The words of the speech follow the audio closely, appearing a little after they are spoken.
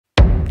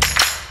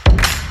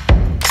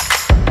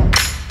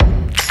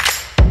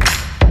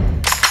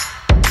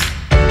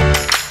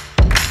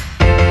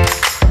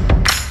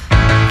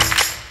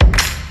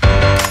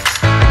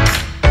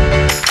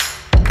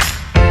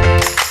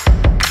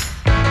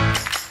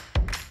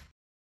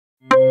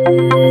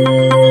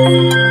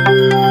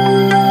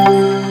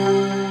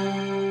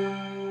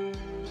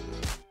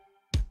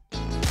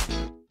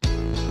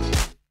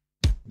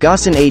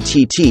GAUSSIN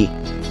ATT.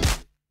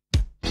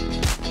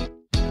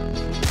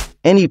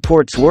 Any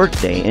port's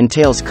workday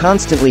entails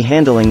constantly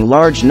handling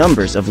large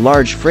numbers of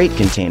large freight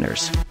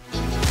containers.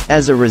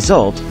 As a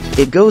result,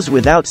 it goes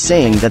without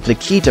saying that the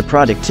key to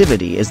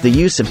productivity is the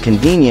use of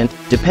convenient,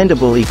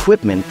 dependable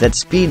equipment that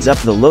speeds up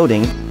the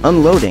loading,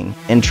 unloading,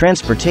 and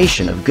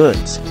transportation of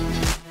goods.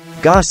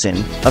 GAUSSIN,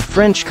 a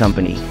French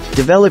company,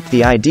 developed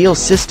the ideal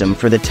system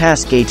for the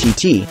task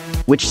ATT,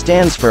 which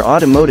stands for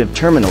Automotive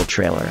Terminal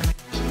Trailer.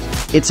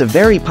 It's a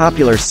very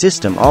popular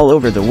system all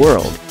over the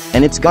world,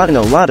 and it's gotten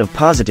a lot of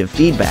positive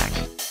feedback.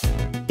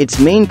 Its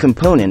main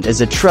component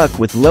is a truck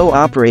with low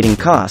operating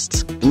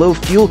costs, low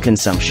fuel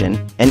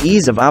consumption, and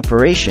ease of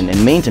operation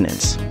and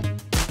maintenance.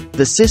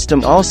 The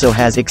system also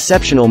has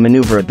exceptional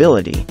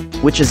maneuverability,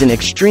 which is an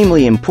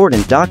extremely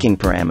important docking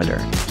parameter.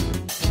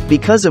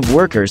 Because of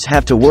workers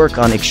have to work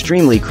on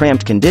extremely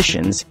cramped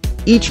conditions,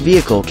 each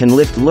vehicle can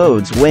lift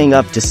loads weighing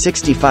up to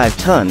 65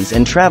 tons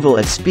and travel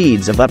at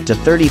speeds of up to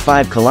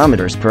 35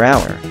 km per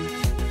hour.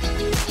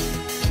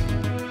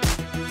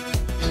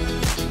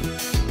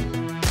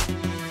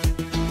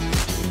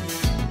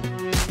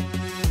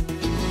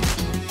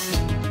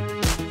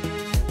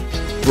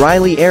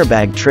 Rayeli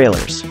Airbagged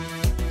trailers.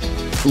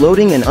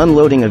 Loading and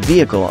unloading a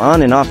vehicle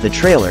on and off the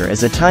trailer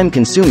is a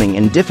time-consuming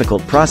and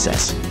difficult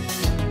process.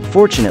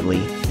 Fortunately,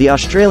 the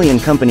Australian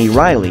company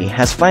Rayeli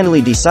has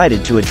finally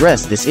decided to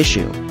address this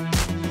issue.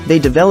 They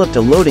developed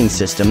a loading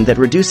system that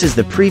reduces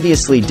the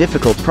previously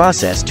difficult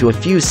process to a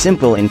few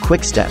simple and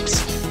quick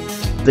steps.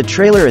 The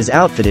trailer is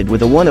outfitted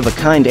with a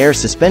one-of-a-kind air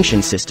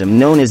suspension system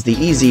known as the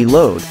Easy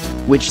Load,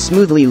 which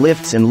smoothly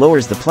lifts and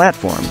lowers the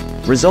platform,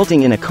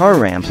 resulting in a car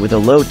ramp with a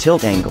low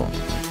tilt angle.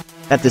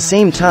 At the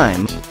same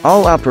time,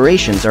 all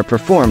operations are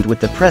performed with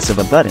the press of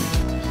a button.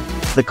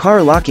 The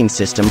car locking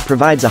system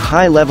provides a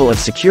high level of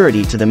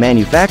security to the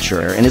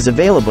manufacturer and is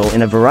available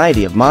in a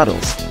variety of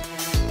models.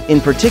 In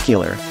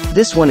particular,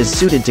 this one is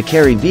suited to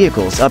carry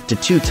vehicles up to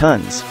 2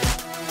 tons.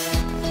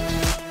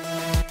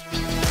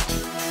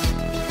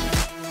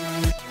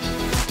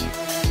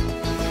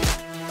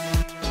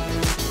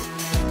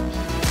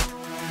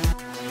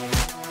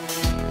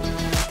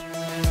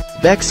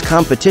 Becx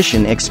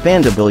Competition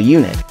Expandable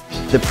Unit.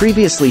 The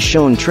previously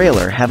shown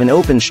trailer have an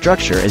open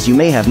structure, as you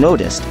may have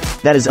noticed,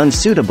 that is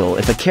unsuitable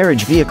if a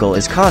carriage vehicle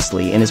is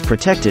costly and is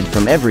protected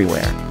from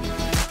everywhere.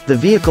 The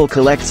vehicle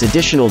collects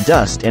additional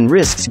dust and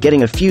risks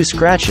getting a few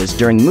scratches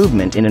during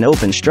movement in an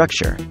open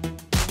structure.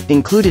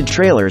 Included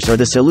trailers are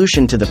the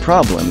solution to the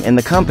problem, and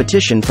the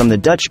competition from the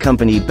Dutch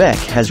company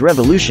Becx has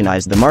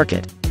revolutionized the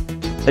market.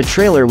 A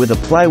trailer with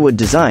a plywood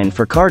design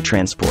for car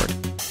transport.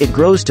 It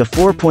grows to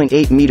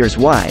 4.8 meters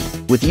wide,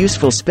 with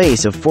useful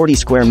space of 40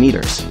 square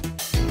meters.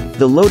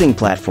 The loading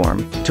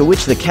platform, to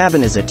which the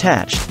cabin is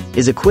attached,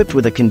 is equipped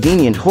with a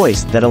convenient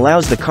hoist that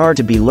allows the car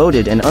to be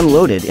loaded and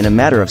unloaded in a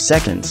matter of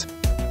seconds.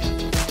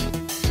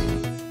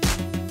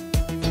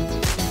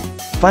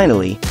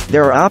 Finally,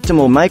 there are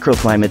optimal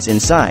microclimates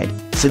inside,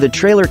 so the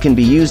trailer can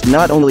be used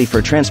not only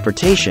for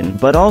transportation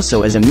but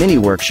also as a mini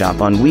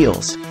workshop on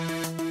wheels.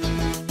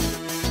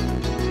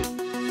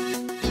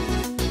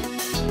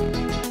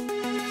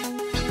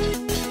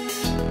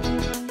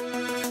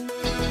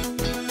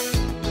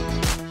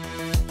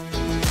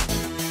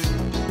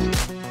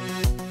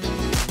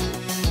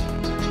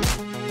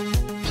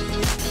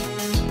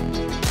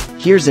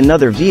 Here's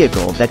another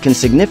vehicle that can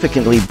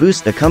significantly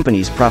boost the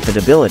company's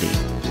profitability.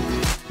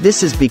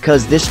 This is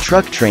because this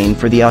truck train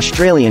for the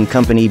Australian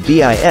company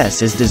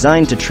BIS is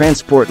designed to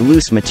transport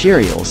loose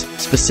materials,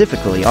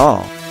 specifically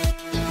all.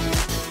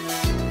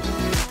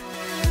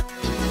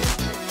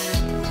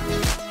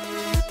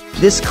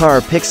 This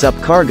car picks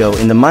up cargo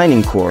in the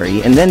mining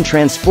quarry and then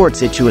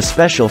transports it to a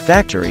special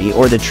factory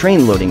or the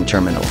train loading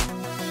terminal.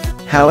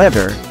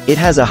 However, it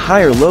has a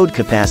higher load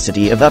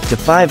capacity of up to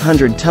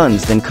 500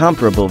 tons than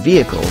comparable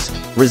vehicles,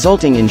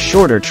 resulting in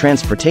shorter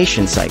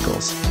transportation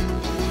cycles.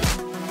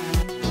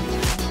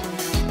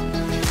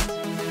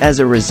 As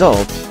a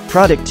result,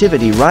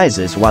 productivity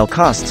rises while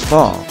costs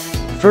fall.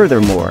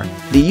 Furthermore,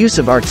 the use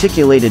of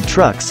articulated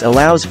trucks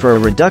allows for a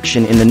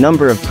reduction in the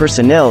number of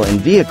personnel and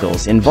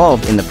vehicles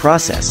involved in the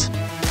process.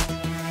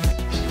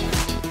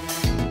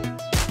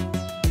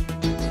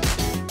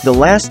 The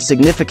last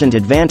significant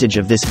advantage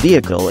of this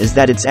vehicle is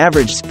that its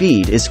average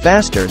speed is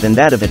faster than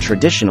that of a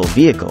traditional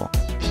vehicle.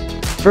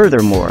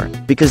 Furthermore,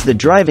 because the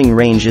driving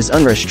range is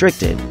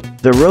unrestricted,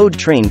 the road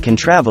train can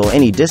travel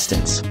any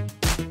distance.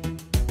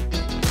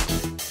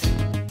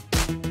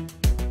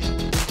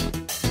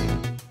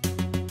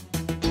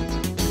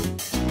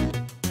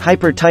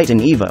 Hyva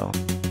Titan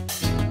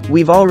EVO.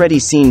 We've already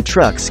seen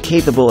trucks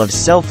capable of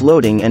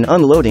self-loading and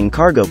unloading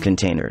cargo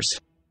containers.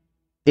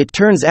 It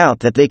turns out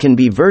that they can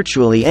be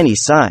virtually any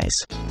size.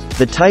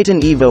 The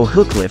Titan EVO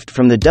hooklift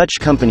from the Dutch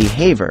company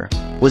Hyva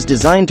was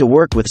designed to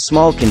work with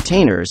small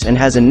containers and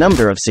has a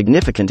number of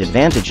significant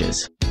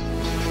advantages.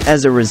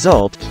 As a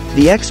result,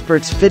 the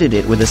experts fitted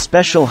it with a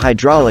special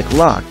hydraulic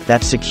lock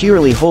that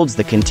securely holds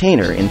the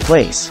container in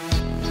place.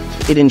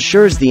 It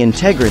ensures the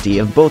integrity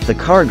of both the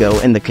cargo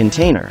and the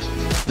container.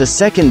 The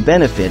second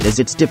benefit is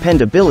its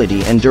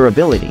dependability and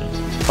durability.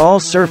 All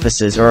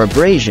surfaces are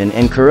abrasion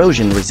and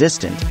corrosion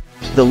resistant.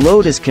 The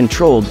load is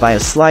controlled by a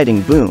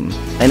sliding boom,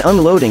 and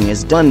unloading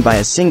is done by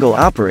a single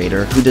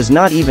operator who does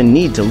not even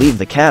need to leave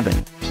the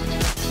cabin.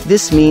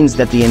 This means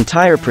that the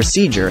entire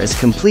procedure is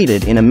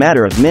completed in a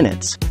matter of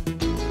minutes.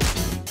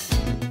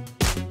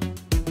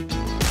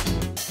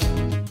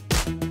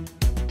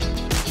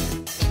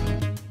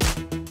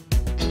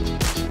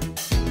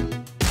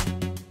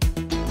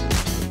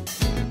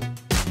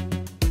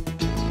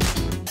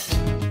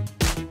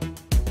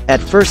 At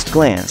first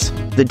glance,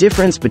 the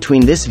difference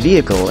between this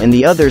vehicle and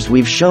the others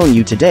we've shown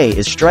you today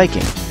is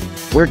striking.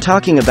 We're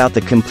talking about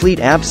the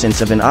complete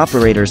absence of an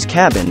operator's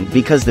cabin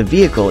because the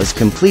vehicle is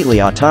completely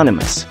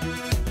autonomous.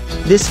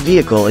 This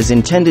vehicle is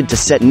intended to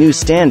set new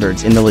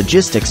standards in the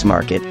logistics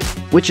market,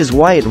 which is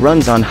why it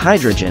runs on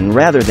hydrogen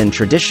rather than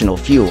traditional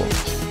fuel.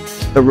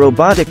 A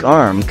robotic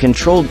arm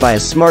controlled by a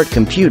smart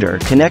computer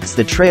connects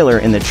the trailer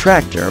and the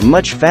tractor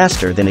much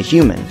faster than a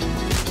human.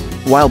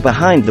 While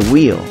behind the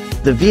wheel,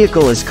 the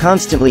vehicle is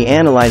constantly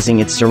analyzing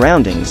its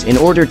surroundings in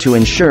order to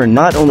ensure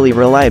not only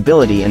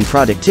reliability and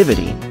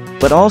productivity,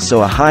 but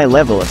also a high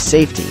level of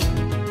safety.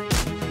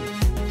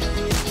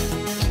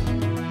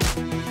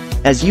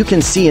 As you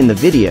can see in the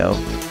video,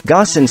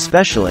 GAUSSIN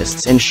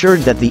specialists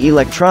ensured that the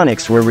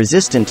electronics were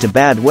resistant to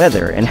bad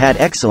weather and had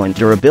excellent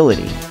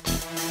durability.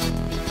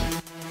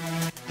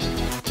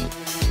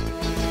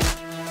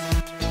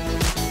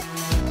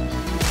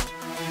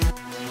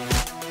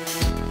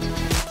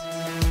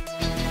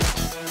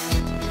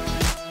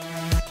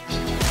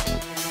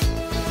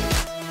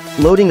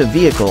 Loading a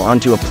vehicle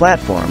onto a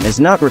platform is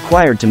not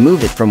required to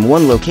move it from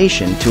one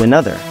location to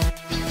another.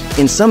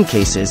 In some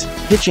cases,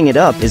 hitching it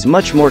up is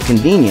much more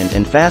convenient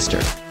and faster.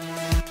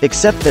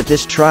 Except that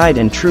this tried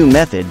and true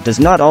method does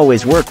not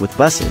always work with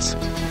buses.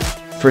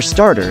 For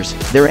starters,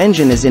 their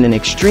engine is in an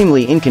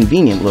extremely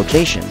inconvenient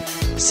location.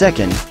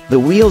 Second, the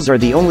wheels are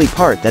the only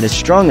part that is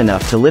strong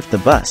enough to lift the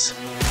bus.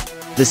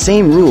 The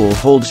same rule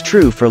holds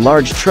true for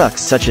large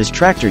trucks such as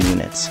tractor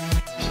units.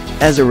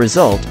 As a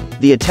result,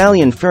 the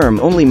Italian firm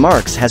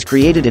OMArS has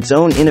created its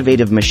own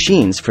innovative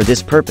machines for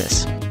this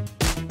purpose.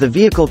 The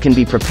vehicle can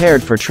be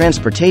prepared for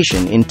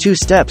transportation in 2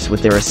 steps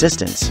with their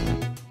assistance.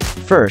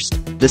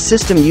 First, the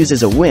system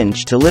uses a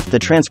winch to lift the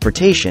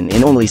transportation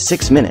in only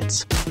 6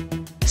 minutes.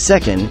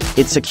 Second,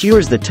 it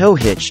secures the tow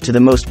hitch to the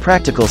most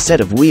practical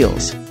set of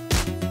wheels.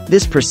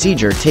 This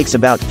procedure takes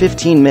about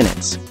 15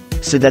 minutes,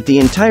 so that the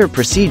entire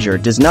procedure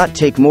does not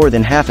take more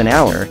than half an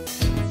hour.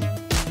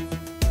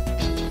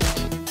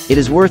 It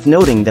is worth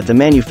noting that the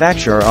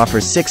manufacturer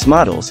offers 6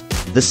 models,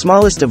 the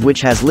smallest of which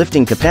has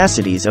lifting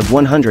capacities of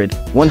 100,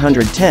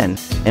 110,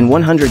 and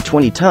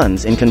 120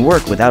 tons and can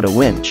work without a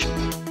winch.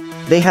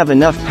 They have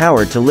enough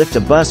power to lift a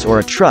bus or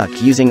a truck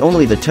using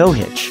only the tow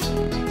hitch.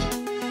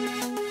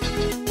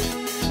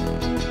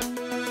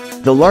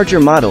 The larger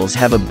models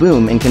have a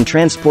boom and can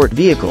transport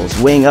vehicles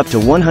weighing up to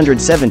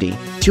 170,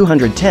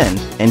 210,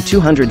 and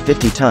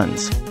 250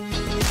 tons.